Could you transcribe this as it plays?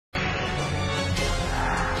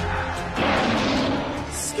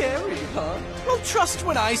Don't trust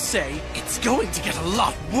when I say it's going to get a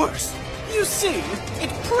lot worse. You see, it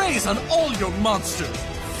preys on all your monsters,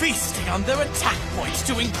 feasting on their attack points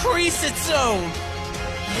to increase its own.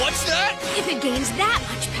 What's that? If it gains that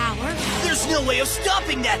much power... There's no way of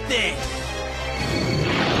stopping that thing!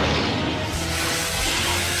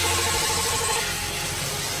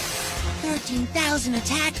 13,000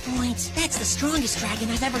 attack points. That's the strongest dragon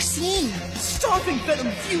I've ever seen. Starving Venom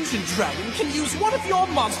Fusion Dragon can use one of your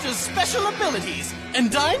monster's special abilities,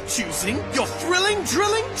 and I'm choosing your Thrilling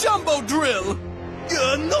Drilling Jumbo Drill.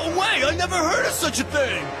 No way! I never heard of such a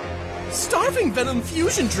thing! Starving Venom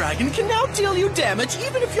Fusion Dragon can now deal you damage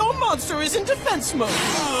even if your monster is in defense mode.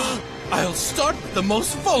 I'll start with the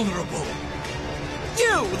most vulnerable.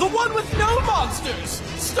 You, the one with no monsters!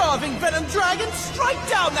 Starving Venom Dragon, strike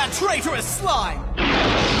down that traitorous slime!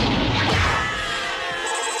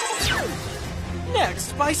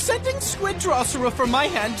 Next, by sending Squid Drossera from my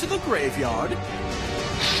hand to the graveyard,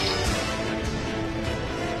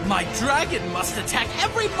 my dragon must attack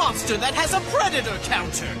every monster that has a predator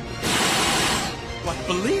counter! But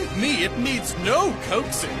believe me, it needs no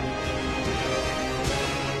coaxing.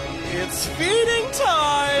 It's feeding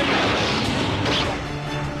time!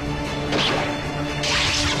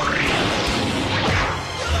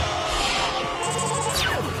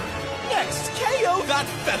 Next, KO that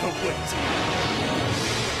featherweight!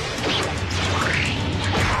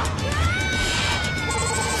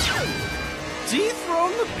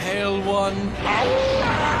 Dethrone the pale one.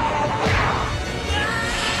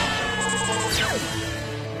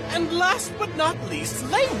 And last but not least,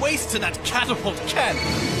 lay waste to that catapult cannon.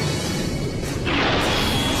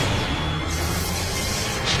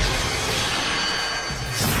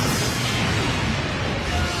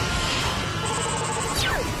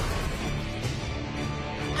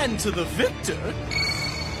 And to the victor,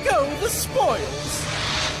 go the spoils.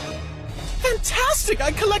 Fantastic!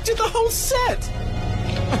 I collected the whole set!